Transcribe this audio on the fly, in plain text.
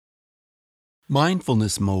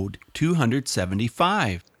Mindfulness Mode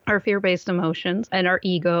 275. Our fear-based emotions and our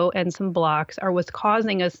ego and some blocks are what's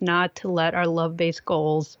causing us not to let our love-based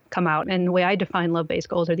goals come out. And the way I define love-based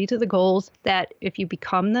goals are these are the goals that if you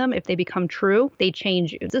become them, if they become true, they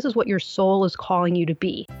change you. This is what your soul is calling you to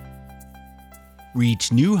be.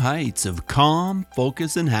 Reach new heights of calm,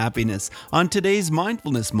 focus, and happiness on today's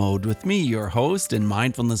Mindfulness Mode with me, your host and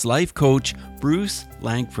mindfulness life coach, Bruce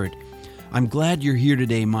Langford. I'm glad you're here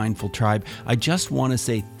today, Mindful Tribe. I just want to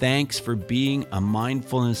say thanks for being a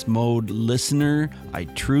Mindfulness Mode listener. I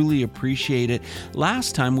truly appreciate it.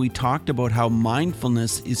 Last time we talked about how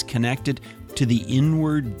mindfulness is connected to the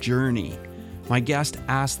inward journey. My guest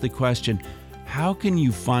asked the question, how can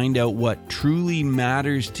you find out what truly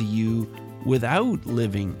matters to you without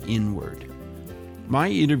living inward? My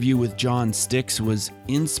interview with John Stix was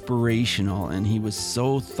inspirational, and he was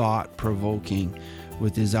so thought-provoking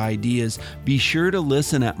with his ideas. Be sure to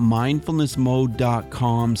listen at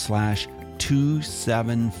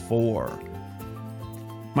mindfulnessmode.com/274.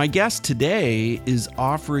 My guest today is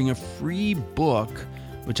offering a free book,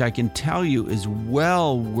 which I can tell you is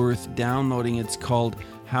well worth downloading. It's called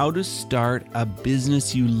How to Start a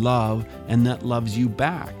Business You Love and That Loves You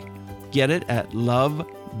Back. Get it at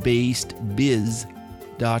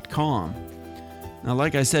lovebasedbiz.com. Now,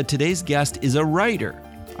 like I said, today's guest is a writer.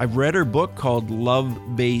 I've read her book called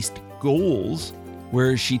Love-Based Goals,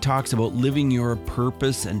 where she talks about living your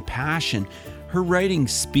purpose and passion. Her writing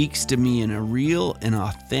speaks to me in a real and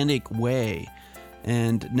authentic way.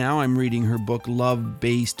 And now I'm reading her book,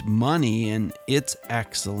 Love-Based Money, and it's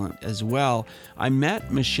excellent as well. I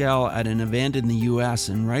met Michelle at an event in the U.S.,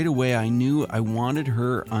 and right away I knew I wanted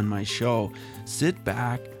her on my show. Sit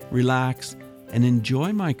back, relax, and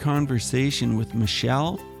enjoy my conversation with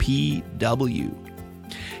Michelle P.W.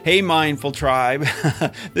 Hey, Mindful Tribe.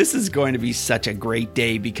 This is going to be such a great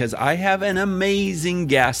day because I have an amazing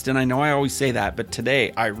guest. And I know I always say that, but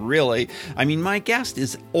today my guest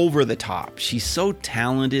is over the top. She's so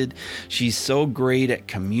talented. She's so great at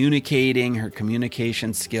communicating. Her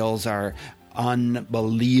communication skills are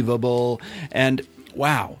unbelievable. And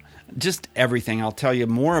wow, just everything. I'll tell you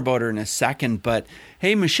more about her in a second. But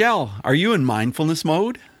hey, Michelle, are you in mindfulness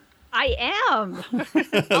mode? I am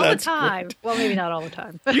all the time. Great. Well, maybe not all the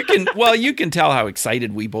time. You can tell how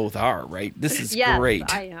excited we both are, right? This is great.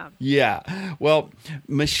 I am. Yeah. Well,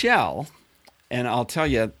 Michelle, and I'll tell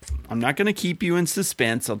you, I'm not going to keep you in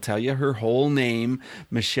suspense. I'll tell you her whole name.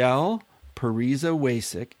 Michelle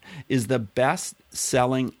Pariza-Wasick is the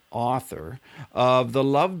best-selling author of the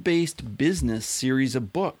Love-Based Business series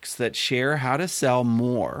of books that share how to sell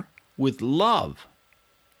more with love.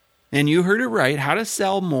 And you heard it right, how to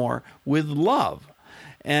sell more with love.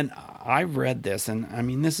 And I've read this, and I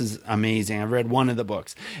mean, this is amazing. I've read one of the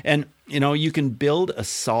books. And, you can build a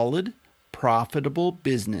solid, profitable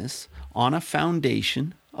business on a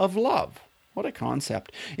foundation of love. What a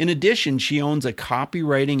concept. In addition, she owns a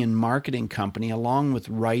copywriting and marketing company along with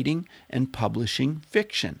writing and publishing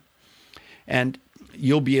fiction. And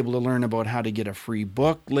you'll be able to learn about how to get a free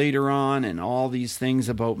book later on and all these things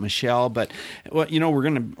about Michelle. But, we're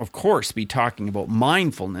going to, of course, be talking about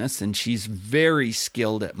mindfulness, and she's very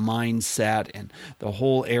skilled at mindset and the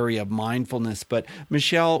whole area of mindfulness. But,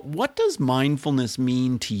 Michelle, what does mindfulness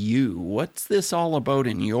mean to you? What's this all about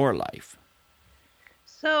in your life?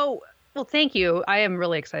 Well, thank you. I am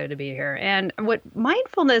really excited to be here. And what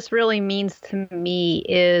mindfulness really means to me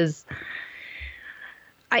is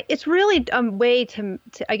it's really a way to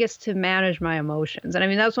manage my emotions. And I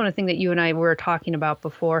mean, that's one of the things that you and I were talking about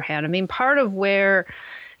beforehand. I mean, part of where,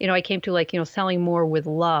 I came to selling more with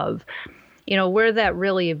love, where that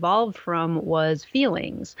really evolved from was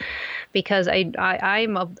feelings, because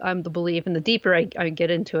I'm the belief, and the deeper I get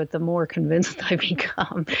into it, the more convinced I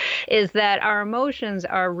become, is that our emotions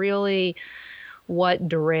are really what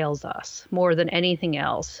derails us more than anything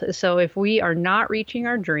else. So if we are not reaching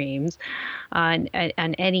our dreams on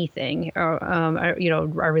anything,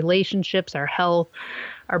 our relationships, our health,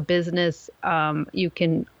 our business, you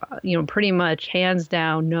can, pretty much hands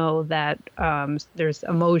down know that there's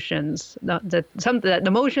emotions, that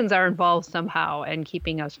emotions are involved somehow in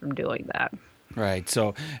keeping us from doing that. Right.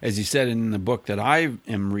 So as you said in the book that I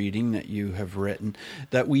am reading that you have written,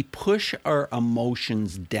 that we push our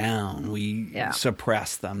emotions down. We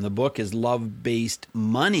suppress them. The book is Love-Based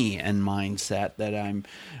Money and Mindset that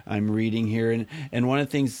I'm reading here. And one of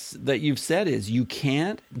the things that you've said is you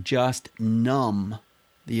can't just numb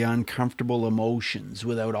the uncomfortable emotions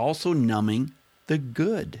without also numbing the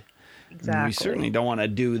good. Exactly. We certainly don't want to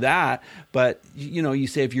do that. But, you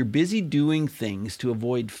say if you're busy doing things to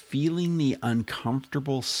avoid feeling the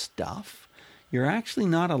uncomfortable stuff, you're actually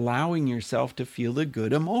not allowing yourself to feel the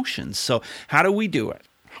good emotions. So how do we do it?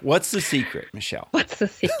 What's the secret, Michelle? What's the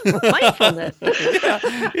secret? Mindfulness. Yeah,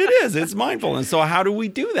 it is. It's mindfulness. So how do we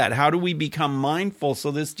do that? How do we become mindful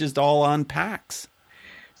so this just all unpacks?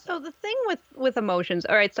 So the thing with emotions,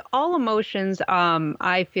 all right, so all emotions,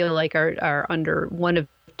 I feel like are under one of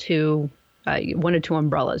two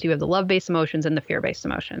umbrellas. You have the love-based emotions and the fear-based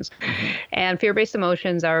emotions. And fear-based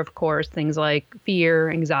emotions are, of course, things like fear,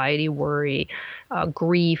 anxiety, worry,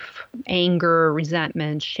 grief, anger,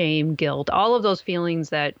 resentment, shame, guilt, all of those feelings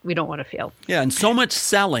that we don't want to feel. Yeah, and so much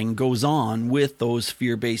selling goes on with those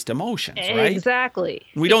fear-based emotions, right? Exactly.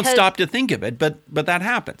 We don't stop to think of it, but that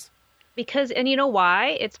happens. And you know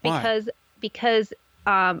why? It's because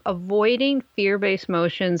avoiding fear-based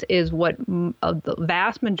emotions is what the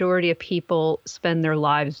vast majority of people spend their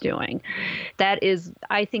lives doing.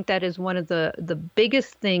 I think that is one of the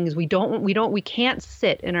biggest things. We can't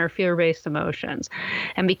sit in our fear-based emotions,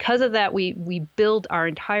 and because of that, we build our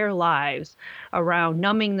entire lives around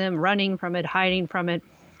numbing them, running from it, hiding from it,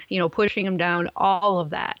 pushing them down, all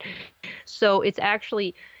of that. So it's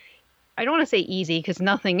actually, I don't want to say easy, because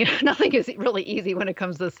nothing is really easy when it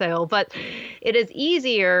comes to sale, but it is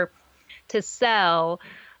easier to sell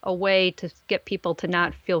a way to get people to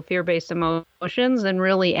not feel fear-based emotions than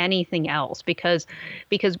really anything else, because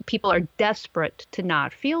people are desperate to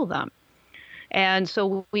not feel them. And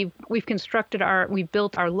so we've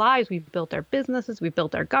built our lives, we've built our businesses, we've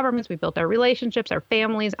built our governments, we've built our relationships, our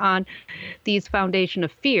families on these foundation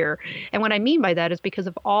of fear. And what I mean by that is because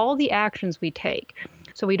of all the actions we take.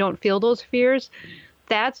 So we don't feel those fears.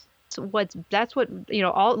 That's what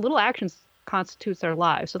all little actions constitutes our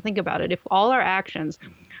lives. So think about it. If all our actions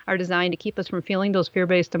are designed to keep us from feeling those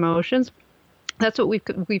fear-based emotions, that's what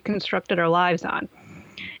we've constructed our lives on,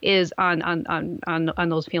 is on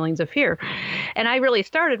those feelings of fear. And I really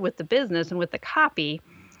started with the business and with the copy,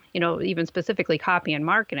 even specifically copy and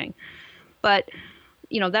marketing. But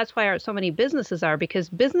that's why so many businesses are, because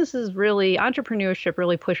entrepreneurship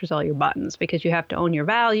really pushes all your buttons, because you have to own your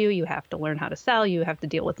value, you have to learn how to sell, you have to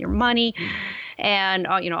deal with your money, and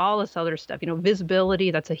all this other stuff.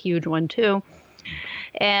 Visibility, that's a huge one too.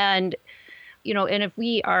 And and if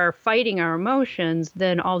we are fighting our emotions,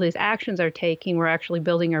 then all these actions are taking, we're actually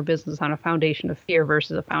building our business on a foundation of fear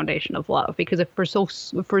versus a foundation of love. Because if we're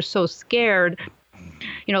so scared,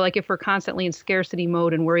 like if we're constantly in scarcity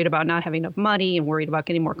mode and worried about not having enough money and worried about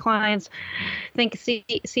getting more clients,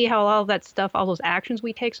 see how all that stuff, all those actions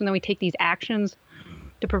we take. So then we take these actions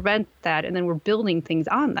to prevent that, and then we're building things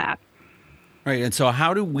on that. Right. And so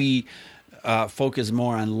how do we focus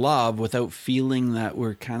more on love without feeling that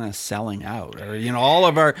we're kind of selling out? Or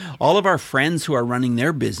all of our friends who are running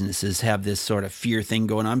their businesses have this sort of fear thing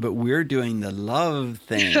going on, but we're doing the love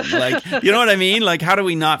thing. Like, you know what I mean? Like, how do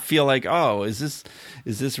we not feel like, oh, is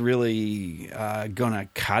this really gonna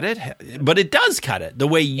cut it? But it does cut it. The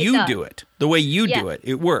way you do it, do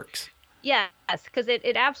it works. Yes, because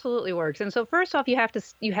it absolutely works. And so first off, you have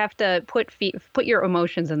to put your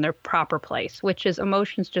emotions in their proper place, which is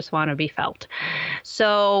emotions just want to be felt.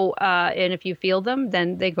 So and if you feel them,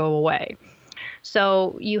 then they go away.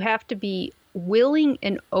 So you have to be willing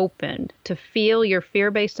and open to feel your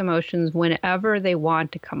fear-based emotions whenever they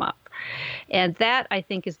want to come up. And that, I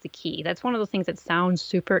think, is the key. That's one of those things that sounds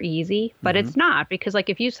super easy, but it's not, because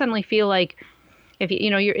like if you suddenly feel like, if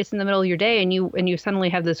it's in the middle of your day and you suddenly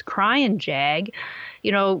have this crying jag,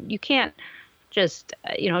 you can't just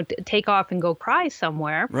take off and go cry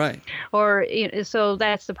somewhere, right? Or so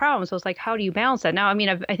that's the problem. So it's like, how do you balance that? Now, I mean,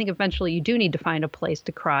 I think eventually you do need to find a place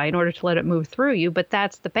to cry in order to let it move through you, but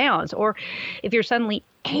that's the balance. Or if you're suddenly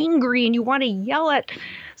angry and you want to yell at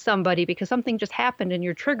somebody because something just happened and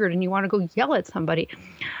you're triggered and you want to go yell at somebody,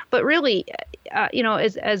 but really,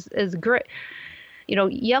 as great.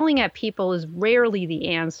 Yelling at people is rarely the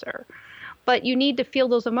answer, but you need to feel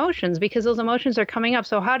those emotions because those emotions are coming up.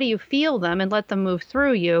 So how do you feel them and let them move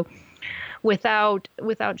through you without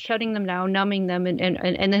shutting them down, numbing them, and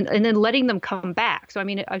then letting them come back? So, I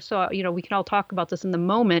mean, we can all talk about this in the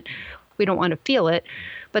moment. We don't want to feel it,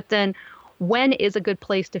 but then when is a good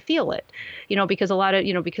place to feel it? Because a lot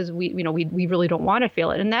of, because we really don't want to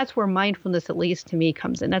feel it. And that's where mindfulness, at least to me,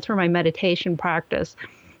 comes in. That's where my meditation practice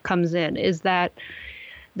comes in, is that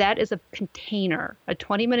is a container, a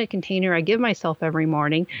 20-minute container I give myself every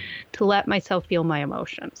morning to let myself feel my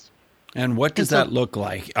emotions. And what does that look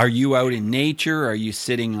like? Are you out in nature? Are you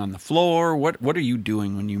sitting on the floor? What are you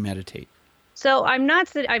doing when you meditate? So I'm not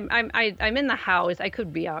sitting. I'm in the house. I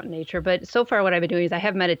could be out in nature, but so far what I've been doing is I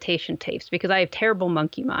have meditation tapes because I have terrible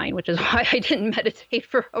monkey mind, which is why I didn't meditate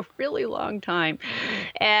for a really long time.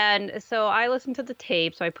 And so I listen to the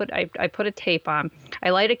tape. So I put a tape on.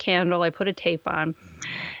 I light a candle. I put a tape on,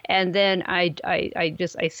 and then I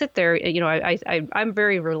sit there. I'm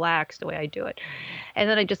very relaxed the way I do it, and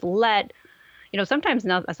then I just let sometimes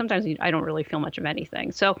I don't really feel much of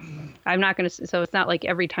anything. So I'm not going to, so it's not like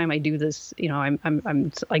every time I do this, I'm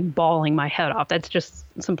like bawling my head off. That's just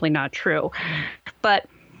simply not true. But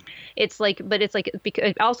it's like,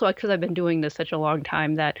 because I've been doing this such a long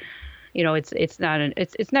time that, it's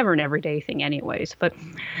never an everyday thing anyways. But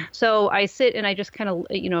so I sit and I just kind of,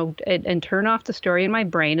 and turn off the story in my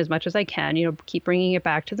brain as much as I can, keep bringing it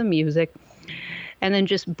back to the music. And then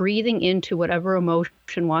just breathing into whatever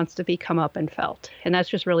emotion wants to be come up and felt. And that's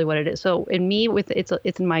just really what it is. So in me,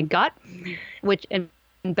 it's in my gut, and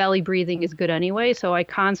belly breathing is good anyway. So I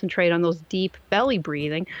concentrate on those deep belly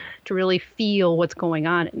breathing to really feel what's going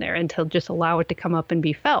on in there and to just allow it to come up and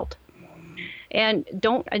be felt. And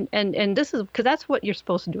this is because that's what you're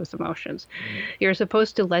supposed to do with emotions. You're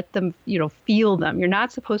supposed to let them, feel them. You're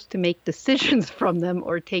not supposed to make decisions from them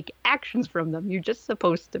or take actions from them. You're just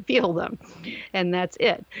supposed to feel them. And that's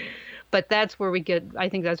it. But I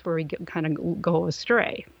think that's where we kind of go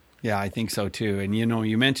astray. Yeah, I think so too. And,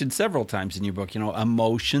 you mentioned several times in your book,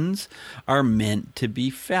 emotions are meant to be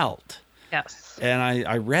felt. Yes. And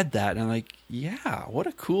I read that and I'm like, yeah, what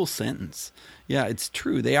a cool sentence. Yeah, it's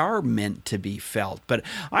true. They are meant to be felt. But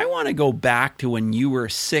I want to go back to when you were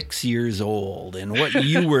 6 years old and what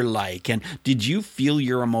you were like. And did you feel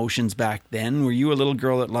your emotions back then? Were you a little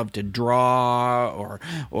girl that loved to draw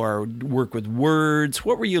or work with words?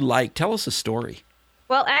 What were you like? Tell us a story.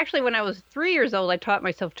 Well, actually, when I was 3 years old, I taught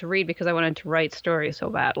myself to read because I wanted to write stories so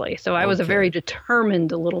badly. So I was a very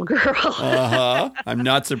determined little girl. I'm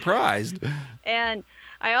not surprised. And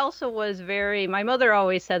I also was my mother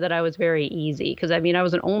always said that I was very easy because, I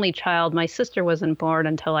was an only child. My sister wasn't born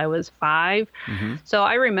until I was 5. Mm-hmm. So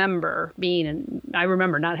I remember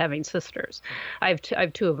not having sisters. I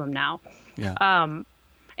have two of them now. Yeah.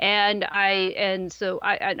 And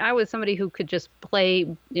I was somebody who could just play,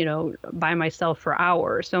 by myself for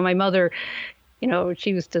hours. So my mother, she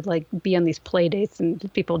used to like be on these play dates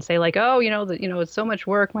and people would say like, oh, it's so much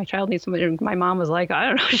work. My child needs somebody. And my mom was like, I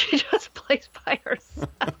don't know. She just plays by herself.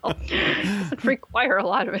 It doesn't require a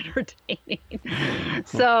lot of entertaining.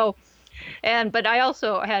 So, but I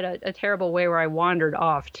also had a terrible way where I wandered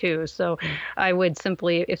off too. So I would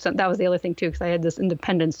simply, that was the other thing too, because I had this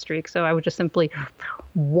independence streak. So I would just simply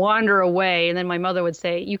wander away. And then my mother would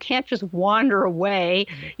say, you can't just wander away.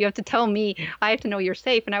 You have to tell me, I have to know you're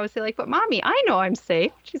safe. And I would say like, but mommy, I know I'm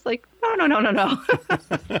safe. She's like, no.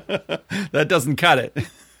 That doesn't cut it.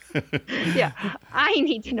 Yeah, I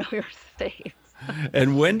need to know you're safe.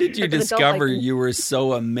 And when did you discover you were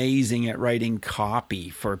so amazing at writing copy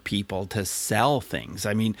for people to sell things?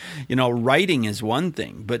 I mean, writing is one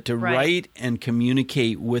thing, but to write and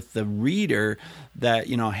communicate with the reader that,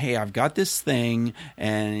 hey, I've got this thing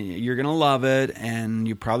and you're going to love it and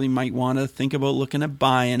you probably might want to think about looking at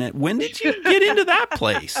buying it. When did you get into that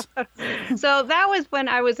place? So that was when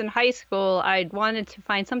I was in high school. I wanted to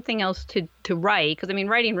find something else to write because,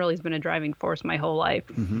 writing really has been a driving force my whole life.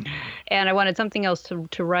 Mm-hmm. And I wanted something else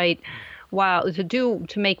to write to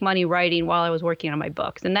make money writing while I was working on my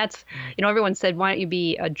books. And that's, everyone said, why don't you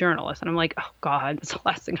be a journalist? And I'm like, oh God, that's the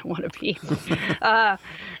last thing I want to be.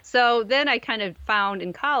 So then I kind of found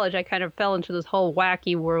in college, I kind of fell into this whole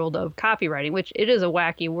wacky world of copywriting, which it is a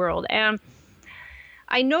wacky world. And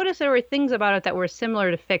I noticed there were things about it that were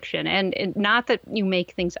similar to fiction, and not that you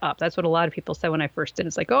make things up. That's what a lot of people said when I first did.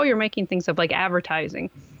 It's like, oh, you're making things up like advertising.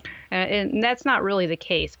 And that's not really the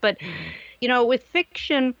case. But, with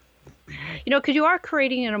fiction, because you are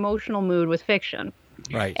creating an emotional mood with fiction.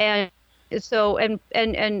 Right. And so,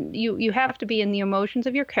 and you have to be in the emotions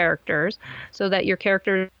of your characters so that your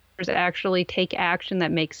characters actually take action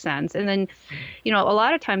that makes sense. And then, a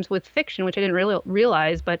lot of times with fiction, which I didn't really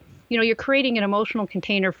realize, but you're creating an emotional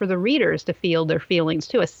container for the readers to feel their feelings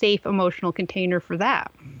too, a safe emotional container for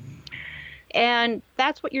that. And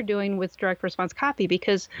that's what you're doing with direct response copy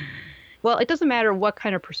because, well, it doesn't matter what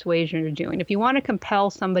kind of persuasion you're doing. If you want to compel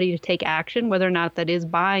somebody to take action, whether or not that is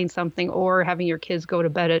buying something or having your kids go to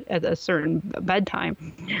bed at a certain bedtime,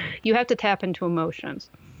 you have to tap into emotions.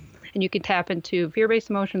 And you can tap into fear-based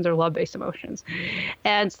emotions or love-based emotions.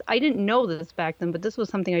 And I didn't know this back then, but this was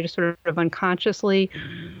something I just sort of unconsciously,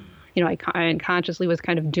 I unconsciously was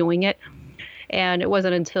kind of doing it. And it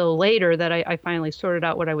wasn't until later that I finally sorted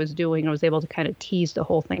out what I was doing and was able to kind of tease the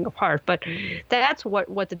whole thing apart. But that's what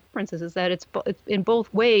the difference is that it's in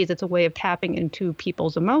both ways. It's a way of tapping into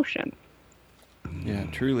people's emotion. Yeah,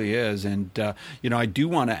 it truly is. And, I do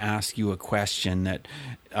want to ask you a question that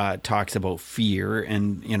talks about fear.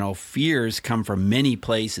 And, fears come from many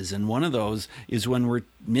places. And one of those is when we're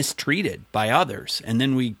mistreated by others. And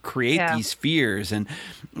then we create these fears. And,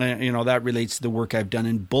 that relates to the work I've done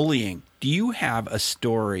in bullying. Do you have a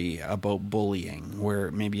story about bullying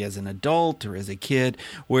where maybe as an adult or as a kid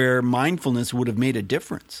where mindfulness would have made a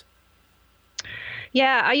difference?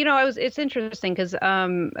 Yeah, it's interesting because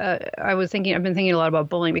I've been thinking a lot about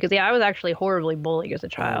bullying because I was actually horribly bullied as a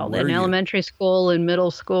child in elementary school and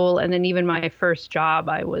middle school, and then even my first job,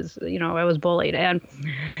 I was bullied, and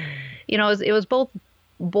it was both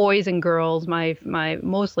boys and girls, my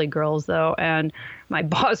mostly girls though, and my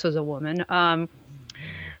boss was a woman,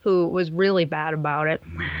 who was really bad about it,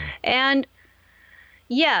 and.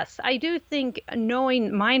 Yes, I do think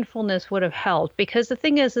knowing mindfulness would have helped because the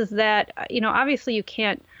thing is that obviously you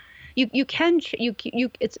can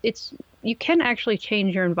actually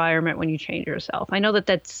change your environment when you change yourself. I know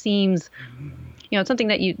that seems it's something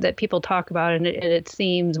that people talk about and it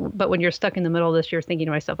seems, but when you're stuck in the middle of this, you're thinking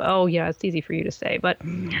to myself, oh yeah, it's easy for you to say, but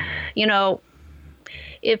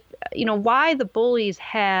if why the bullies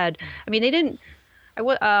had, I mean they didn't,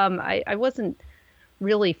 I wasn't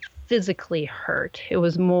really physically hurt. It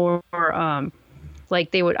was more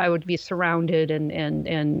like I would be surrounded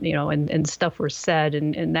and stuff were said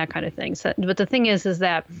and that kind of thing. So, but the thing is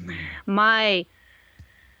that my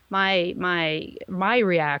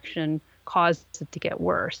reaction caused it to get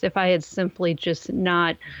worse. If I had simply just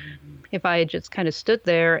kind of stood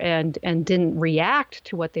there and didn't react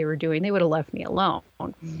to what they were doing, they would have left me alone.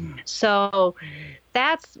 So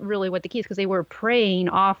that's really what the key is because they were preying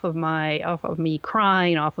off of me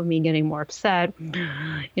crying, off of me getting more upset,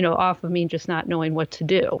 off of me just not knowing what to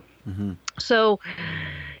do. Mm-hmm. So,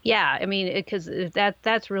 yeah, I mean, because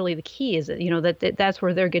that's really the key is that that's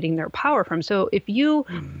where they're getting their power from. So if you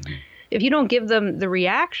don't give them the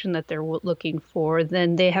reaction that they're looking for,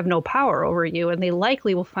 then they have no power over you, and they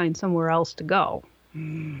likely will find somewhere else to go,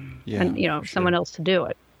 and someone else to do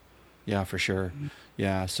it. Yeah, for sure.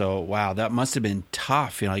 Yeah. So, wow, that must have been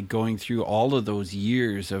tough, like going through all of those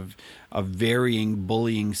years of varying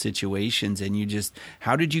bullying situations. And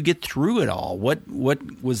how did you get through it all? What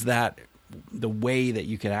was that, the way that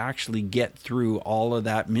you could actually get through all of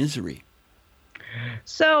that misery?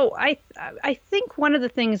 So I think one of the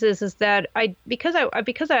things is that because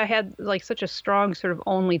I had like such a strong sort of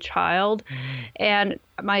only child, and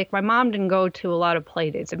my mom didn't go to a lot of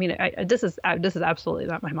play dates. I mean, this is absolutely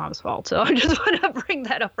not my mom's fault. So I just want to bring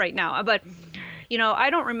that up right now. But I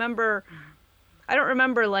don't remember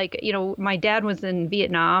like my dad was in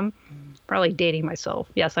Vietnam. Probably dating myself.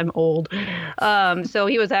 Yes, I'm old. So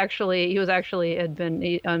he wasn't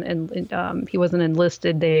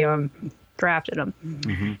enlisted. They drafted him.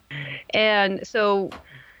 Mm-hmm. And so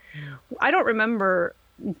I don't remember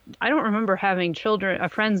having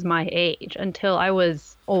friends my age until I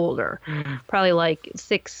was older, probably like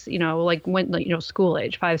 6, like when, school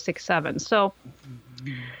age, 5, 6, 7. So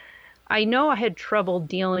I know I had trouble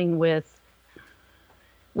dealing with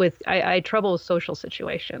I had trouble with social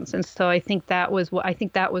situations. And so I think that was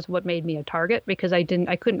what made me a target because I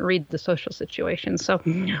couldn't read the social situations. So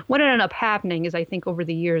what ended up happening is I think over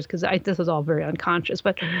the years, because this was all very unconscious,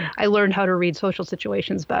 but I learned how to read social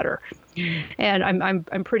situations better. And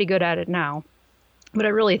I'm pretty good at it now. But I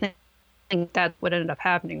really think that what ended up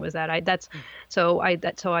happening was that I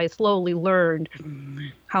slowly learned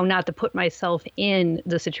how not to put myself in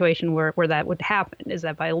the situation where that would happen. Is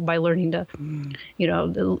that by learning to,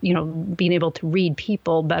 being able to read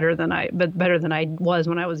people better than I was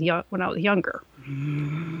when I was younger.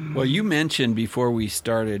 Well, you mentioned before we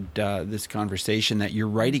started this conversation that you're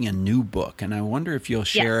writing a new book, and I wonder if you'll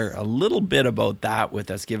share a little bit about that with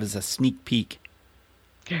us. Give us a sneak peek.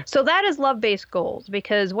 So that is love-based goals,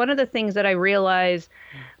 because one of the things that I realize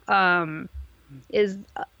is,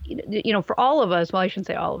 for all of us, well, I shouldn't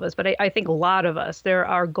say all of us, but I think a lot of us, there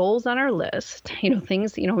are goals on our list,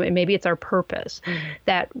 things, maybe it's our purpose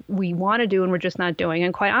that we want to do and we're just not doing.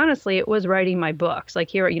 And quite honestly, it was writing my books. Like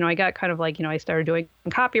here, I got kind of like, I started doing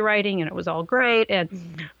copywriting and it was all great.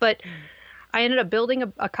 But I ended up building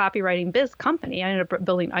a copywriting company. I have a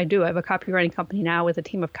copywriting company now with a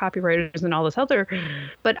team of copywriters and all this other,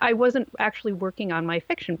 but I wasn't actually working on my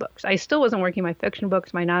fiction books. I still wasn't working my fiction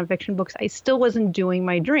books, my nonfiction books. I still wasn't doing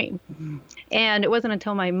my dream. And it wasn't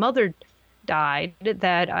until my mother died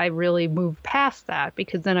that I really moved past that,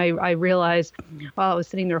 because then I realized while I was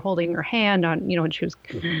sitting there holding her hand on, and she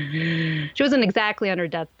wasn't exactly on her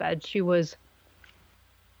deathbed. It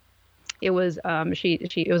was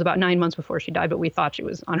about 9 months before she died, but we thought she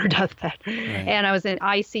was on her deathbed. Right. And I was in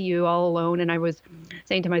ICU all alone, and I was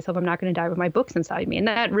saying to myself, I'm not going to die with my books inside me. And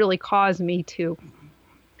that really caused me to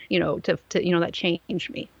that changed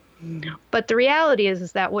me. But the reality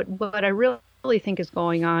is that what I really think is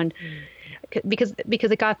going on, because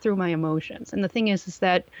it got through my emotions. And the thing is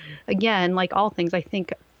that, again, like all things, I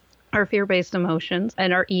think our fear-based emotions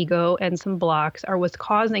and our ego and some blocks are what's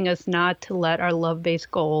causing us not to let our love-based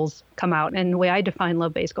goals come out. And the way I define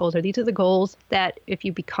love-based goals these are the goals that if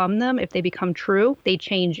you become them, if they become true, they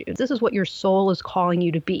change you. This is what your soul is calling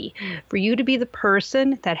you to be. For you to be the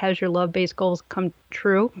person that has your love-based goals come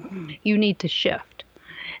true, you need to shift.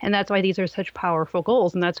 And that's why these are such powerful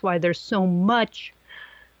goals. And that's why there's so much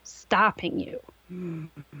stopping you.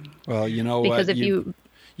 Well, you know because what? If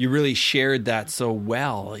you really shared that so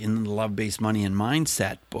well in the Love-Based Money and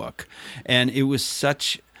Mindset book. And it was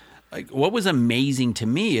what was amazing to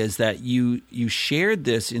me is that you shared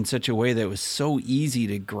this in such a way that was so easy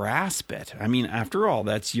to grasp it. I mean, after all,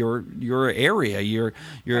 that's your area. You're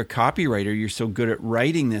a copywriter. You're so good at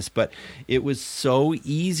writing this, but it was so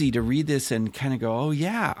easy to read this and kind of go, oh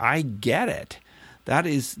yeah, I get it. That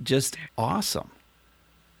is just awesome.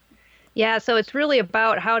 Yeah, so it's really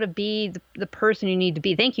about how to be the person you need to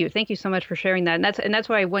be. Thank you so much for sharing that. And that's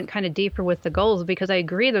why I went kind of deeper with the goals, because I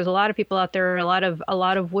agree there's a lot of people out there, a lot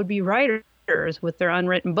of would-be writers with their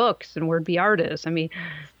unwritten books and would-be artists. I mean,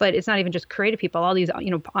 but it's not even just creative people. All these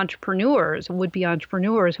entrepreneurs, would-be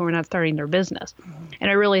entrepreneurs who are not starting their business.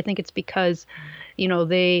 And I really think it's because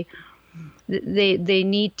they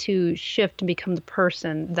need to shift and become the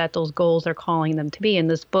person that those goals are calling them to be. In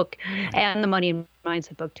this book and the Money and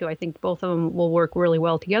Mindset book too, I think both of them will work really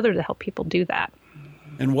well together to help people do that.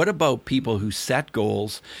 And what about people who set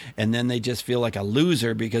goals and then they just feel like a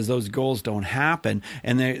loser because those goals don't happen?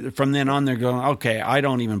 And from then on, they're going, okay, I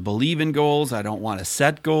don't even believe in goals. I don't want to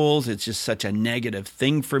set goals. It's just such a negative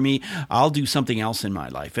thing for me. I'll do something else in my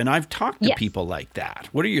life. And I've talked to people like that.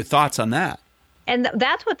 What are your thoughts on that? And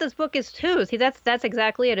that's what this book is too. See, that's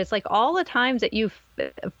exactly it. It's like all the times that you've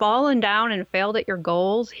fallen down and failed at your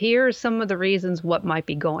goals, here's some of the reasons what might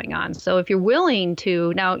be going on. So if you're willing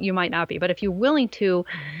to, now you might not be, but if you're willing to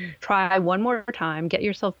try one more time, get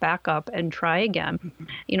yourself back up and try again,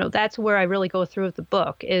 that's where I really go through with the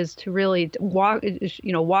book, is to really walk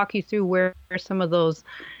you through where some of those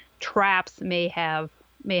traps may have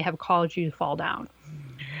caused you to fall down.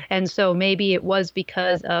 And so maybe it was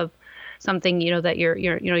because of something, that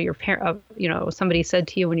your parent, somebody said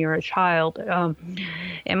to you when you were a child.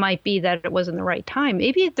 It might be that it wasn't the right time.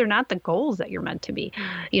 Maybe they're not the goals that you're meant to be.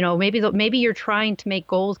 Maybe you're trying to make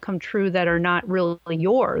goals come true that are not really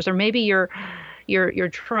yours, or maybe you're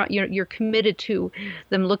committed to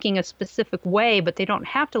them looking a specific way, but they don't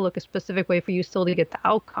have to look a specific way for you still to get the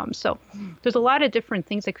outcome. So there's a lot of different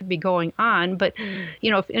things that could be going on, but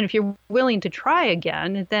if you're willing to try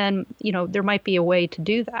again, then there might be a way to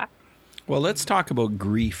do that. Well, let's talk about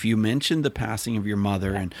grief. You mentioned the passing of your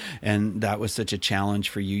mother, and that was such a challenge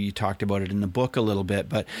for you. You talked about it in the book a little bit,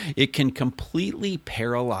 but it can completely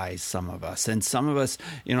paralyze some of us. And some of us,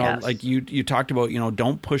 yes. Like you talked about,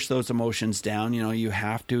 don't push those emotions down. You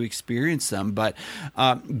have to experience them. But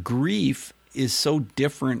grief is so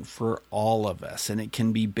different for all of us, and it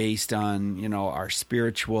can be based on, our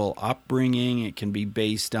spiritual upbringing. It can be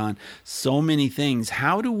based on so many things.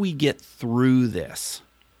 How do we get through this?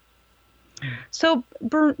 So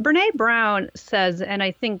Brene Brown says, and I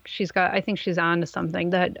think she's on to something,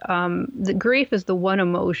 that the grief is the one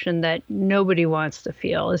emotion that nobody wants to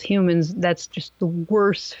feel. As humans, that's just the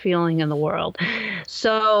worst feeling in the world.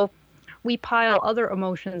 So we pile other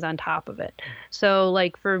emotions on top of it. So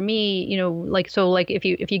like for me,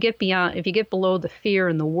 if you get below the fear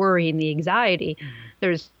and the worry and the anxiety,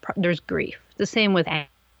 there's grief. The same with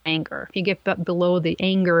anger. If you get below the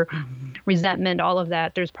anger, resentment, all of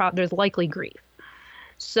that, there's likely grief.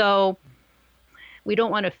 So we don't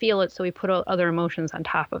want to feel it, so we put other emotions on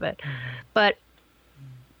top of it. But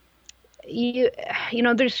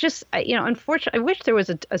there's just, unfortunately, I wish there was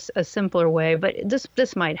a simpler way, but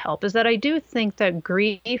this might help, is that I do think that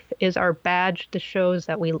grief is our badge that shows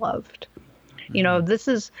that we loved.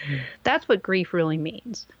 That's what grief really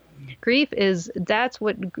means. Grief is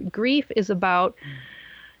about,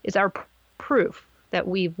 is our proof that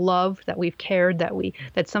we've loved, that we've cared,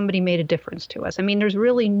 that somebody made a difference to us. I mean, there's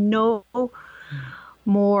really no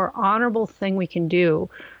more honorable thing we can do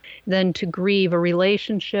than to grieve a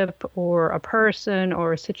relationship or a person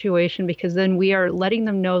or a situation, because then we are letting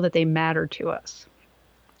them know that they matter to us.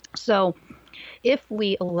 So if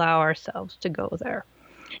we allow ourselves to go there,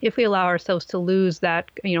 if we allow ourselves to lose that,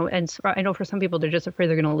 and I know for some people they're just afraid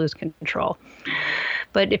they're going to lose control.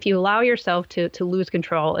 But if you allow yourself to lose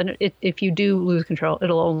control, and if you do lose control,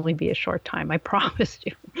 it'll only be a short time, I promise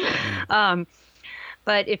you.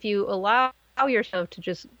 But if you allow yourself to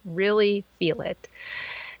just really feel it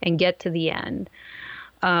and get to the end,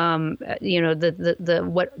 the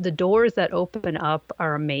doors that open up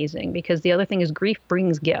are amazing, because the other thing is grief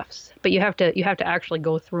brings gifts, but you have to actually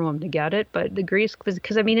go through them to get it. But the grief,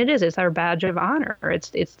 because it's our badge of honor.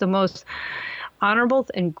 It's the most honorable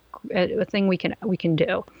thing we can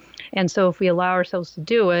do. And so if we allow ourselves to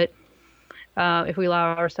do it, if we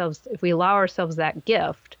allow ourselves that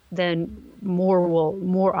gift, then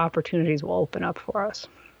more opportunities will open up for us.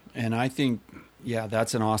 And I think, yeah,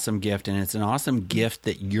 that's an awesome gift. And it's an awesome gift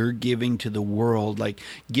that you're giving to the world, like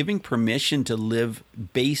giving permission to live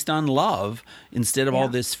based on love instead of all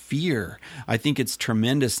this fear. I think it's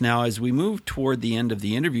tremendous. Now, as we move toward the end of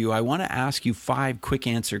the interview, I want to ask you 5 quick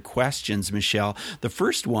answer questions, Michelle. The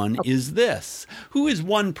first one is this: who is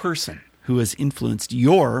one person who has influenced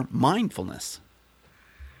your mindfulness?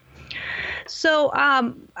 So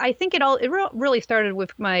I think it really started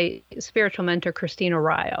with my spiritual mentor, Christina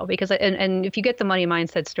Ryle, because and if you get the Money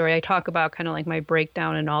Mindset story, I talk about kind of like my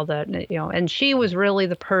breakdown and all that, and she was really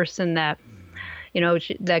the person that,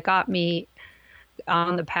 that got me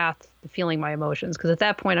on the path to feeling my emotions. Because at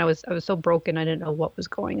that point I was so broken, I didn't know what was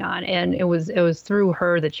going on. And it was through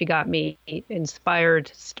her that she got me inspired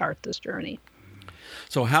to start this journey.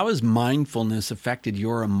 So how has mindfulness affected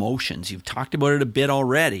your emotions? You've talked about it a bit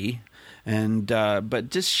already. And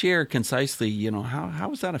but just share concisely, how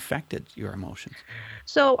has that affected your emotions?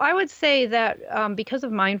 So I would say that because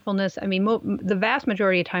of mindfulness, the vast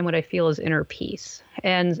majority of time, what I feel is inner peace,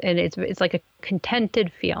 and it's like a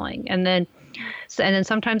contented feeling, and then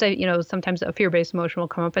sometimes sometimes a fear-based emotion will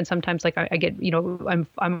come up, and sometimes like I get,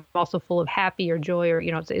 I'm also full of happy or joy, or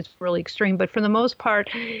it's really extreme. But for the most part,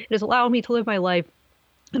 it has allowed me to live my life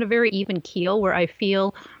on a very even keel where I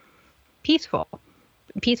feel peaceful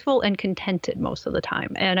and contented most of the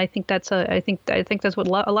time. And I think that's I think that's what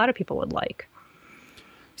a lot of people would like.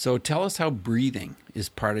 So tell us how breathing is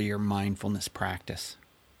part of your mindfulness practice.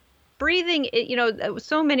 Breathing,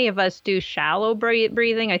 so many of us do shallow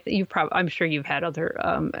breathing. I'm sure you've had other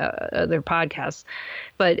podcasts,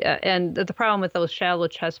 but and the problem with those shallow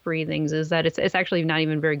chest breathings is that it's actually not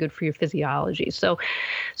even very good for your physiology. So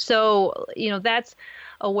that's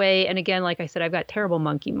a way. And again, like I said, I've got terrible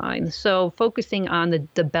monkey mind. So focusing on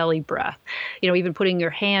the belly breath, even putting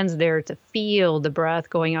your hands there to feel the breath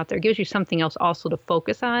going out there gives you something else also to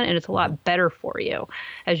focus on. And it's a lot better for you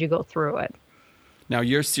as you go through it. Now,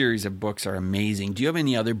 your series of books are amazing. Do you have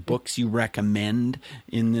any other books you recommend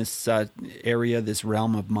in this area, this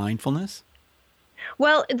realm of mindfulness?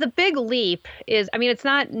 Well, The Big Leap is, it's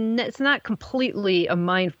not completely a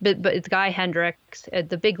mind, but it's Guy Hendricks.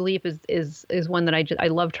 The Big Leap is one that I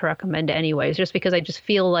love to recommend anyways, just because I just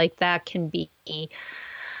feel like that can be,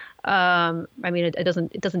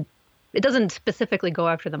 it doesn't specifically go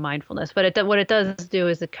after the mindfulness, but what it does do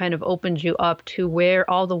is it kind of opens you up to where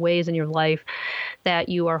all the ways in your life that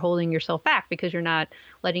you are holding yourself back because you're not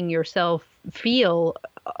letting yourself feel,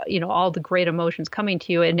 all the great emotions coming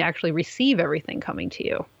to you and actually receive everything coming to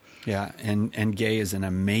you. Yeah, and Gay is an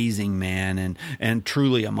amazing man and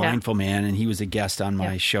truly a mindful man, and he was a guest on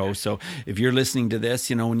my show. So if you're listening to this,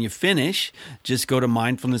 when you finish, just go to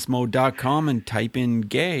mindfulnessmode.com and type in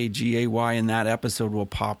Gay, G-A-Y, and that episode will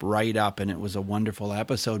pop right up, and it was a wonderful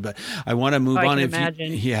episode. But I want to move on. I can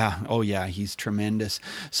imagine. He's tremendous.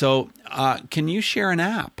 So can you share an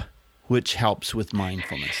app which helps with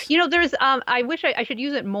mindfulness? There's, I wish I should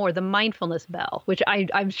use it more, the mindfulness bell, which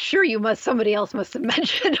I'm sure somebody else must have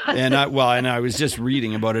mentioned. And I was just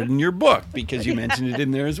reading about it in your book because you mentioned it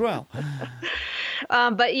in there as well.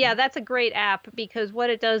 But yeah, that's a great app because what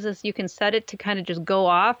it does is you can set it to kind of just go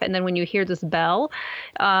off. And then when you hear this bell,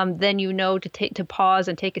 then to pause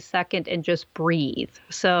and take a second and just breathe.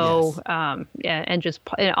 So, and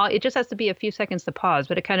it just has to be a few seconds to pause,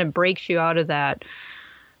 but it kind of breaks you out of that,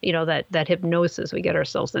 that hypnosis we get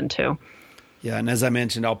ourselves into. Yeah, and as I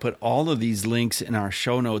mentioned, I'll put all of these links in our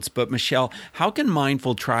show notes. But Michelle, how can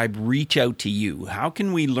Mindful Tribe reach out to you? How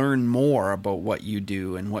can we learn more about what you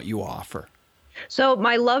do and what you offer? So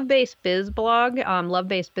my Love Based Biz blog,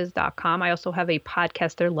 lovebasedbiz.com. I also have a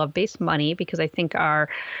podcast there, Love Based Money, because I think our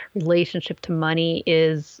relationship to money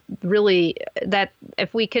is really that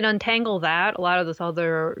if we can untangle that, a lot of this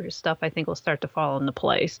other stuff I think will start to fall into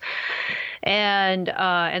place. And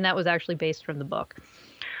that was actually based from the book.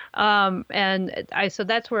 So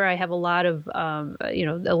that's where I have a lot of,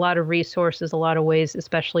 a lot of resources, a lot of ways,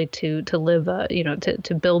 especially to live,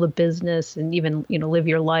 to build a business and even, live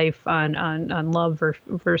your life on love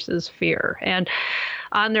versus fear. And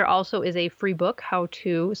on there also is a free book, How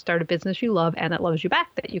to Start a Business You Love and That Loves You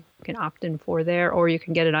Back, that you can opt in for there, or you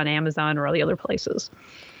can get it on Amazon or all the other places.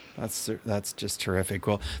 That's just terrific.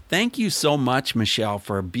 Well, thank you so much, Michelle,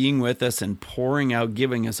 for being with us and pouring out,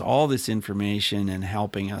 giving us all this information and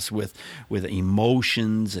helping us with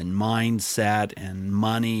emotions and mindset and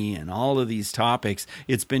money and all of these topics.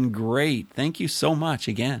 It's been great. Thank you so much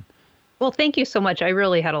again. Well, thank you so much. I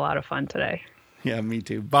really had a lot of fun today. Yeah, me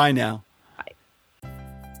too. Bye now.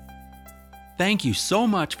 Thank you so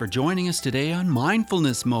much for joining us today on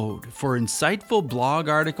Mindfulness Mode. For insightful blog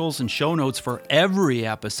articles and show notes for every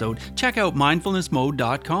episode, check out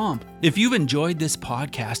mindfulnessmode.com. If you've enjoyed this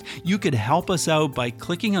podcast, you could help us out by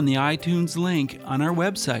clicking on the iTunes link on our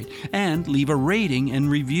website and leave a rating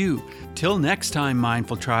and review. Till next time,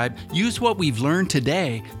 Mindful Tribe, use what we've learned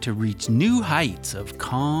today to reach new heights of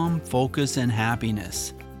calm, focus, and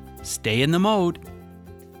happiness. Stay in the mode.